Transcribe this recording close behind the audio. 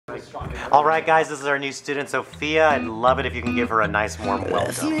Alright guys, this is our new student Sophia. I'd love it if you can give her a nice warm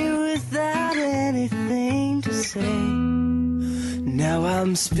welcome. Without anything to say. Now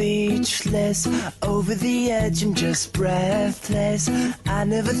I'm speechless, over the edge and just breathless. I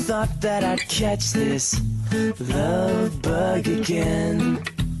never thought that I'd catch this love bug again.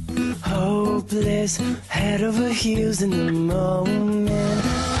 Hopeless, head over heels in the moment. Now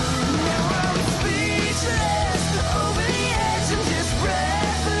I'm speechless, over the edge and just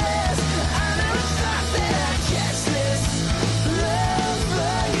breathless. I never thought that I'd catch this love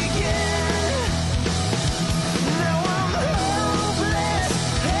bug again. Now I'm hopeless,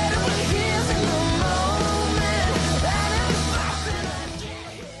 head over heels in the moment. I never thought that I'd get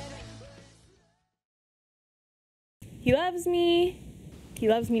it. He loves me. He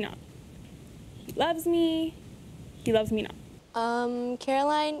loves me not. He loves me. He loves me not.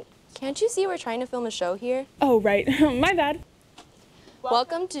 Caroline, can't you see we're trying to film a show here? Oh, right. My bad.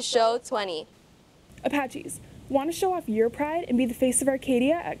 Welcome to Show 20. Apaches, want to show off your pride and be the face of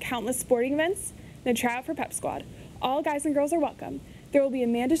Arcadia at countless sporting events? Then try out for Pep Squad. All guys and girls are welcome. There will be a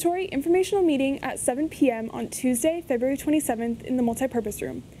mandatory informational meeting at 7 p.m. on Tuesday, February 27th in the multipurpose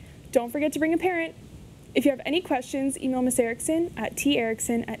room. Don't forget to bring a parent. If you have any questions, email Ms. Erickson at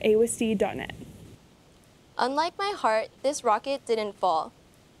terickson@aosd.net. Unlike my heart, this rocket didn't fall.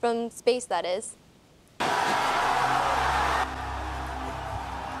 From space, that is.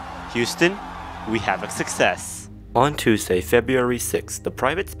 Houston, we have a success. On Tuesday, February 6th, the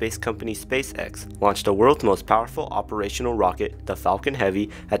private space company SpaceX launched the world's most powerful operational rocket, the Falcon Heavy,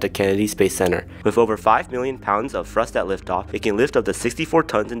 at the Kennedy Space Center. With over 5 million pounds of thrust at liftoff, it can lift up to 64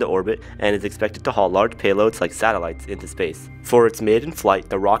 tons into orbit and is expected to haul large payloads like satellites into space. For its maiden flight,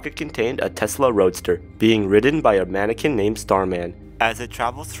 the rocket contained a Tesla Roadster, being ridden by a mannequin named Starman. As it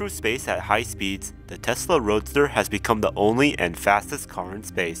travels through space at high speeds, the Tesla Roadster has become the only and fastest car in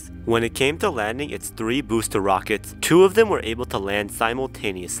space. When it came to landing its 3 booster rockets, 2 of them were able to land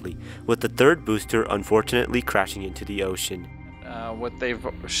simultaneously, with the 3rd booster unfortunately crashing into the ocean. What they've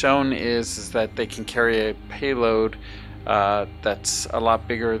shown is that they can carry a payload that's a lot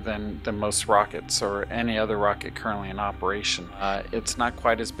bigger than most rockets or any other rocket currently in operation. It's not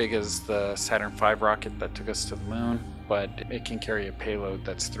quite as big as the Saturn V rocket that took us to the moon, but it can carry a payload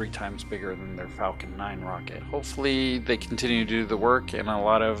that's 3 times bigger than their Falcon 9 rocket. Hopefully they continue to do the work and a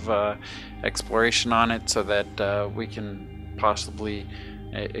lot of exploration on it so that we can possibly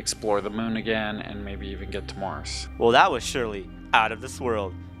explore the moon again and maybe even get to Mars. Well, that was surely out of this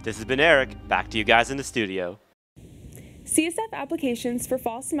world. This has been Eric. Back to you guys in the studio. CSF applications for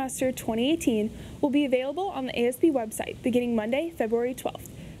fall semester 2018 will be available on the ASB website beginning Monday, February 12th.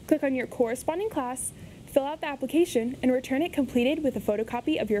 Click on your corresponding class, fill out the application, and return it completed with a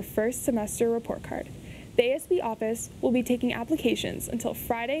photocopy of your first semester report card. The ASB office will be taking applications until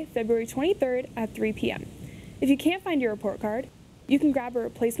Friday, February 23rd at 3 p.m. If you can't find your report card, you can grab a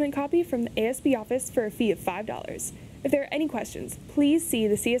replacement copy from the ASB office for a fee of $5. If there are any questions, please see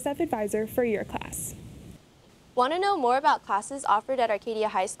the CSF advisor for your class. Want to know more about classes offered at Arcadia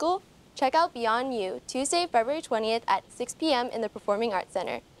High School? Check out Beyond You, Tuesday, February 20th at 6 p.m. in the Performing Arts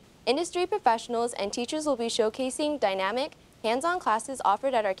Center. Industry professionals and teachers will be showcasing dynamic, hands-on classes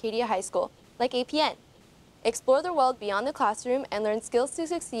offered at Arcadia High School, like APN. Explore the world beyond the classroom and learn skills to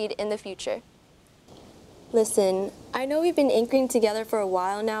succeed in the future. Listen, I know we've been anchoring together for a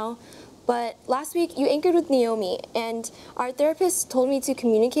while now, but last week you anchored with Naomi, and our therapist told me to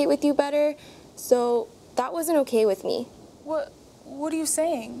communicate with you better, so that wasn't okay with me. What are you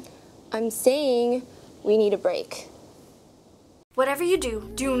saying? I'm saying we need a break. Whatever you do,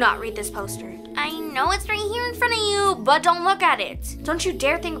 do not read this poster. I know it's right here in front of you, but don't look at it. Don't you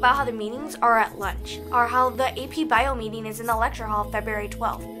dare think about how the meetings are at lunch, or how the AP Bio meeting is in the lecture hall February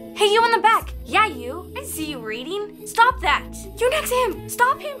 12th. Hey, you in the back! Yeah, you! I see you reading. Stop that! You next him!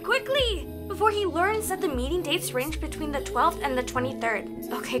 Stop him, quickly! Before he learns that the meeting dates range between the 12th and the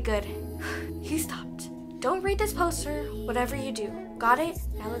 23rd. Okay, good. He stopped. Don't read this poster, whatever you do. Got it?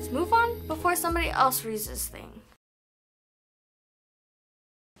 Now let's move on before somebody else reads this thing.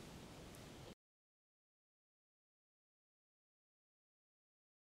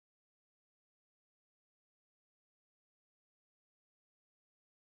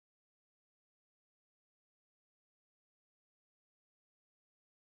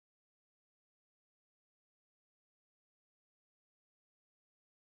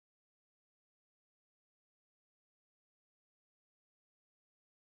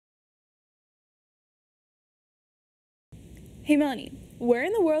 Hey Melanie, where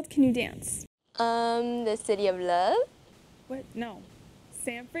in the world can you dance? The City of Love? What? No.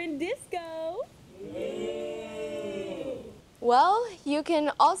 San Francisco! Well, you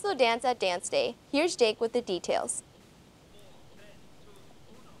can also dance at Dance Day. Here's Jake with the details.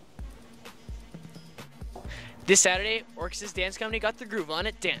 This Saturday, Orchesis Dance Company got the groove on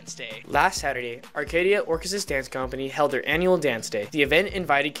at Dance Day. Last Saturday, Arcadia Orchesis Dance Company held their annual Dance Day. The event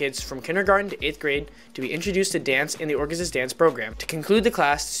invited kids from kindergarten to 8th grade to be introduced to dance in the Orchesis Dance program. To conclude the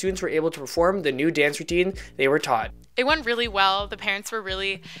class, students were able to perform the new dance routine they were taught. It went really well. The parents were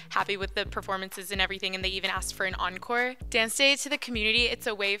really happy with the performances and everything, and they even asked for an encore. Dance Day to the community, it's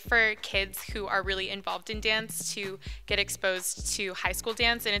a way for kids who are really involved in dance to get exposed to high school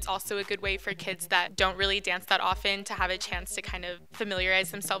dance, and it's also a good way for kids that don't really dance that often to have a chance to kind of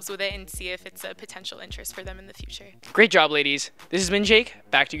familiarize themselves with it and see if it's a potential interest for them in the future. Great job, ladies. This has been Jake.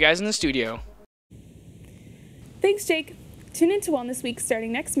 Back to you guys in the studio. Thanks, Jake. Tune in to Wellness Week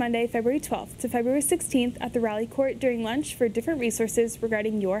starting next Monday, February 12th to February 16th at the Rally Court during lunch for different resources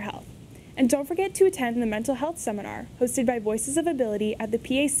regarding your health. And don't forget to attend the Mental Health Seminar hosted by Voices of Ability at the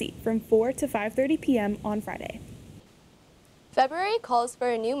PAC from 4 to 5:30 p.m. on Friday. February calls for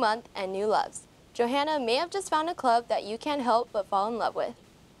a new month and new loves. Johanna may have just found a club that you can't help but fall in love with.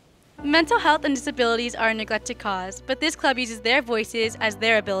 Mental health and disabilities are a neglected cause, but this club uses their voices as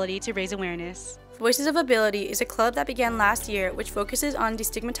their ability to raise awareness. Voices of Ability is a club that began last year which focuses on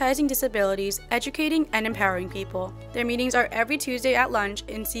destigmatizing disabilities, educating, and empowering people. Their meetings are every Tuesday at lunch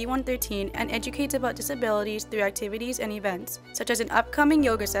in C113 and educates about disabilities through activities and events, such as an upcoming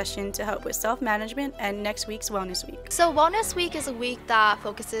yoga session to help with self-management and next week's Wellness Week. So Wellness Week is a week that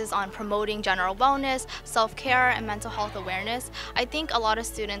focuses on promoting general wellness, self-care, and mental health awareness. I think a lot of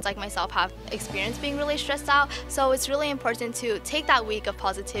students like myself have experienced being really stressed out, so it's really important to take that week of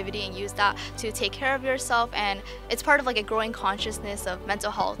positivity and use that to take care of yourself, and it's part of like a growing consciousness of mental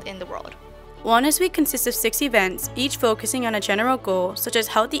health in the world. Wellness Week consists of 6 events, each focusing on a general goal, such as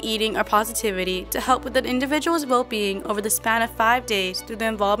healthy eating or positivity, to help with an individual's well-being over the span of 5 days through the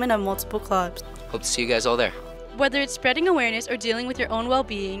involvement of multiple clubs. Hope to see you guys all there. Whether it's spreading awareness or dealing with your own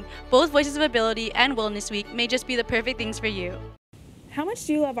well-being, both Voices of Ability and Wellness Week may just be the perfect things for you. How much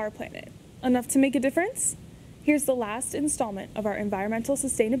do you love our planet? Enough to make a difference? Here's the last installment of our environmental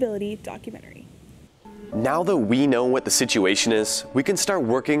sustainability documentary. Now that we know what the situation is, we can start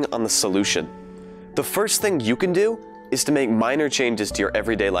working on the solution. The first thing you can do is to make minor changes to your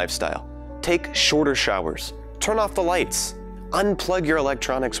everyday lifestyle. Take shorter showers, turn off the lights, unplug your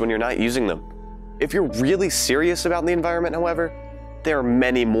electronics when you're not using them. If you're really serious about the environment, however, there are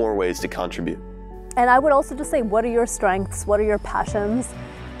many more ways to contribute. And I would also just say, what are your strengths? What are your passions?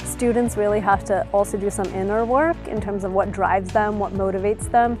 Students really have to also do some inner work in terms of what drives them, what motivates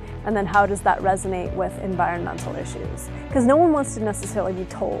them, and then how does that resonate with environmental issues? Because no one wants to necessarily be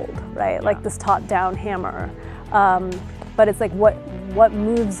told, right? Yeah. Like this top-down hammer. But it's like what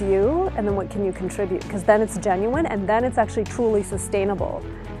moves you, and then what can you contribute? Because then it's genuine, and then it's actually truly sustainable.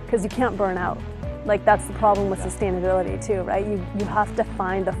 Because you can't burn out. Like that's the problem with sustainability too, right? You have to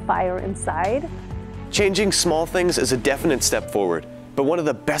find the fire inside. Changing small things is a definite step forward. But one of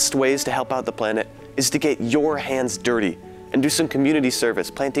the best ways to help out the planet is to get your hands dirty and do some community service,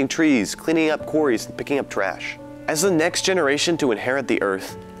 planting trees, cleaning up quarries, and picking up trash. As the next generation to inherit the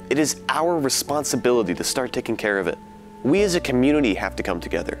Earth, it is our responsibility to start taking care of it. We as a community have to come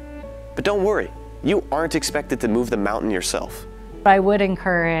together. But don't worry, you aren't expected to move the mountain yourself. I would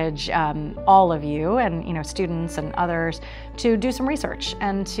encourage all of you and students and others to do some research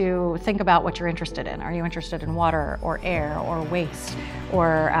and to think about what you're interested in. Are you interested in water or air or waste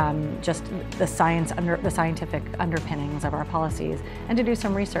or just the scientific underpinnings of our policies, and to do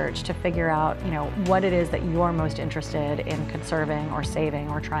some research to figure out what it is that you're most interested in conserving or saving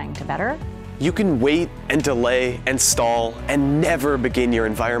or trying to better. You can wait and delay and stall and never begin your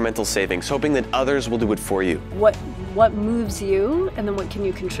environmental savings, hoping that others will do it for you. What moves you, and then what can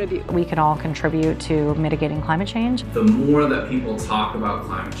you contribute? We can all contribute to mitigating climate change. The more that people talk about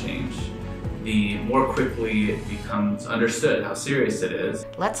climate change, the more quickly it becomes understood how serious it is.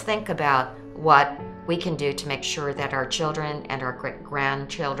 Let's think about what we can do to make sure that our children and our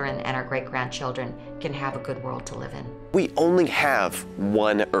great-grandchildren and our great-grandchildren can have a good world to live in. We only have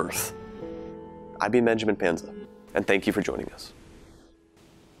one Earth. I've been Benjamin Panza, and thank you for joining us.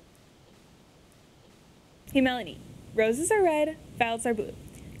 Hey Melanie, roses are red, violets are blue.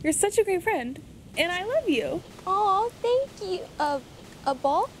 You're such a great friend, and I love you. Aw, thank you. A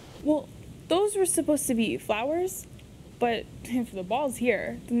ball? Well, those were supposed to be flowers, but if the ball's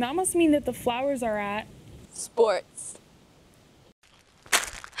here, then that must mean that the flowers are at... sports.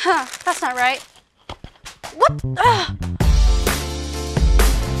 Huh, that's not right. What? Ugh.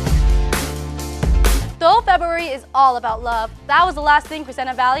 Though February is all about love, that was the last thing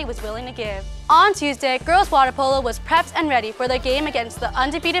Crescenta Valley was willing to give. On Tuesday, girls water polo was prepped and ready for their game against the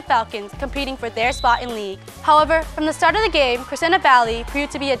undefeated Falcons, competing for their spot in league. However, from the start of the game, Crescenta Valley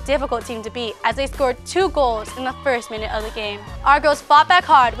proved to be a difficult team to beat as they scored 2 goals in the first minute of the game. Our girls fought back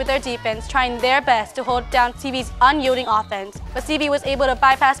hard with their defense, trying their best to hold down CV's unyielding offense, but CV was able to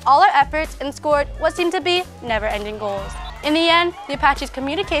bypass all our efforts and scored what seemed to be never-ending goals. In the end, the Apaches'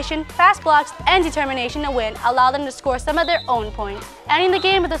 communication, fast blocks, and determination to win allowed them to score some of their own points, ending the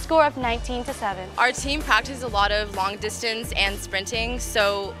game with a score of 19-7. Our team practices a lot of long distance and sprinting,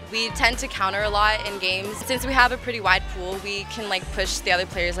 so we tend to counter a lot in games. Since we have a pretty wide pool, we can push the other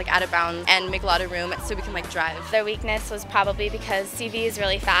players out of bounds and make a lot of room so we can drive. Their weakness was probably because CV is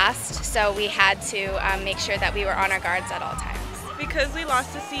really fast, so we had to make sure that we were on our guards at all times. Because we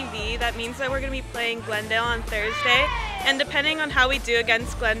lost to CV, that means that we're going to be playing Glendale on Thursday, and depending on how we do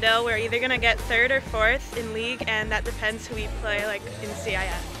against Glendale, we're either going to get 3rd or 4th in league, and that depends who we play in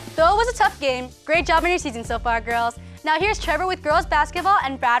CIF. Though it was a tough game, great job on your season so far, girls. Now here's Trevor with girls basketball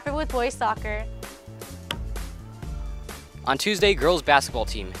and Bradford with boys soccer. On Tuesday, girls basketball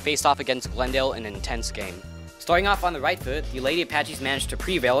team faced off against Glendale in an intense game. Starting off on the right foot, the Lady Apaches managed to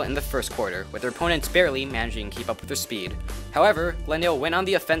prevail in the first quarter, with their opponents barely managing to keep up with their speed. However, Glendale went on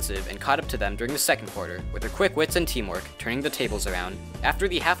the offensive and caught up to them during the second quarter, with their quick wits and teamwork turning the tables around. After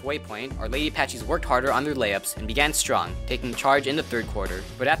the halfway point, our Lady Apaches worked harder on their layups and began strong, taking charge in the third quarter.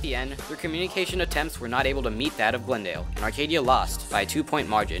 But at the end, their communication attempts were not able to meet that of Glendale, and Arcadia lost by a 2-point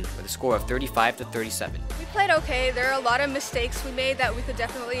margin with a score of 35-37. We played okay. There are a lot of mistakes we made that we could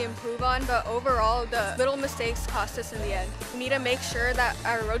definitely improve on, but overall, the little mistakes cost us in the end. We need to make sure that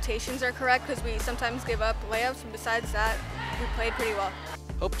our rotations are correct because we sometimes give up layups, and besides that, we played pretty well.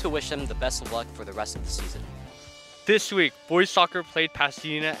 Hope to wish them the best of luck for the rest of the season. This week, boys soccer played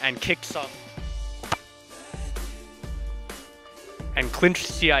Pasadena and kicked some and clinched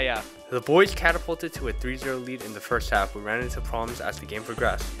CIF. The boys catapulted to a 3-0 lead in the first half, but ran into problems as the game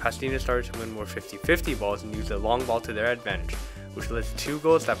progressed. Pasadena started to win more 50-50 balls and used a long ball to their advantage, which led to 2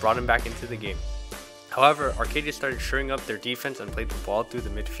 goals that brought them back into the game. However, Arcadia started shoring up their defense and played the ball through the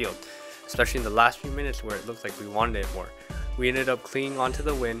midfield, especially in the last few minutes where it looked like we wanted it more. We ended up clinging on to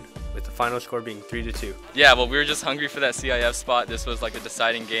the win, with the final score being 3-2. Yeah, well, we were just hungry for that CIF spot. This was a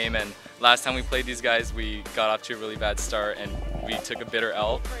deciding game, and last time we played these guys, we got off to a really bad start and we took a bitter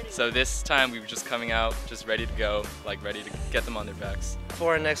L. So this time we were just coming out, just ready to go, ready to get them on their backs.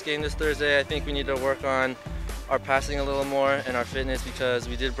 For our next game this Thursday, I think we need to work on our passing a little more and our fitness because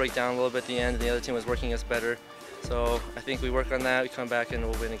we did break down a little bit at the end and the other team was working us better. So I think we work on that, we come back and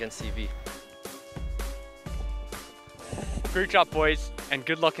we'll win against CV. Great job, boys, and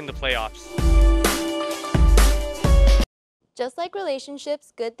good luck in the playoffs. Just like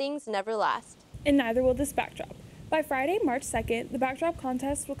relationships, good things never last. And neither will this backdrop. By Friday, March 2nd, the backdrop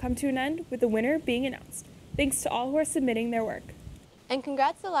contest will come to an end with the winner being announced. Thanks to all who are submitting their work. And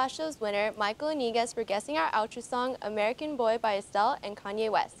congrats to last show's winner, Michael Inigas, for guessing our outro song, American Boy by Estelle and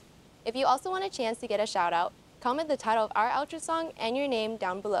Kanye West. If you also want a chance to get a shout out, comment the title of our outro song and your name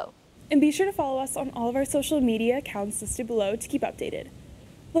down below. And be sure to follow us on all of our social media accounts listed below to keep updated.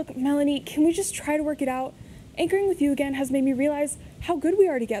 Look, Melanie, can we just try to work it out? Anchoring with you again has made me realize how good we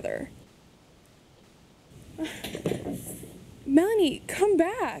are together. Melanie, come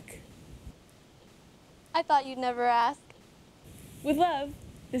back. I thought you'd never ask. With love,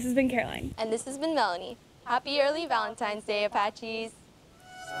 this has been Caroline. And this has been Melanie. Happy early Valentine's Day, Apaches.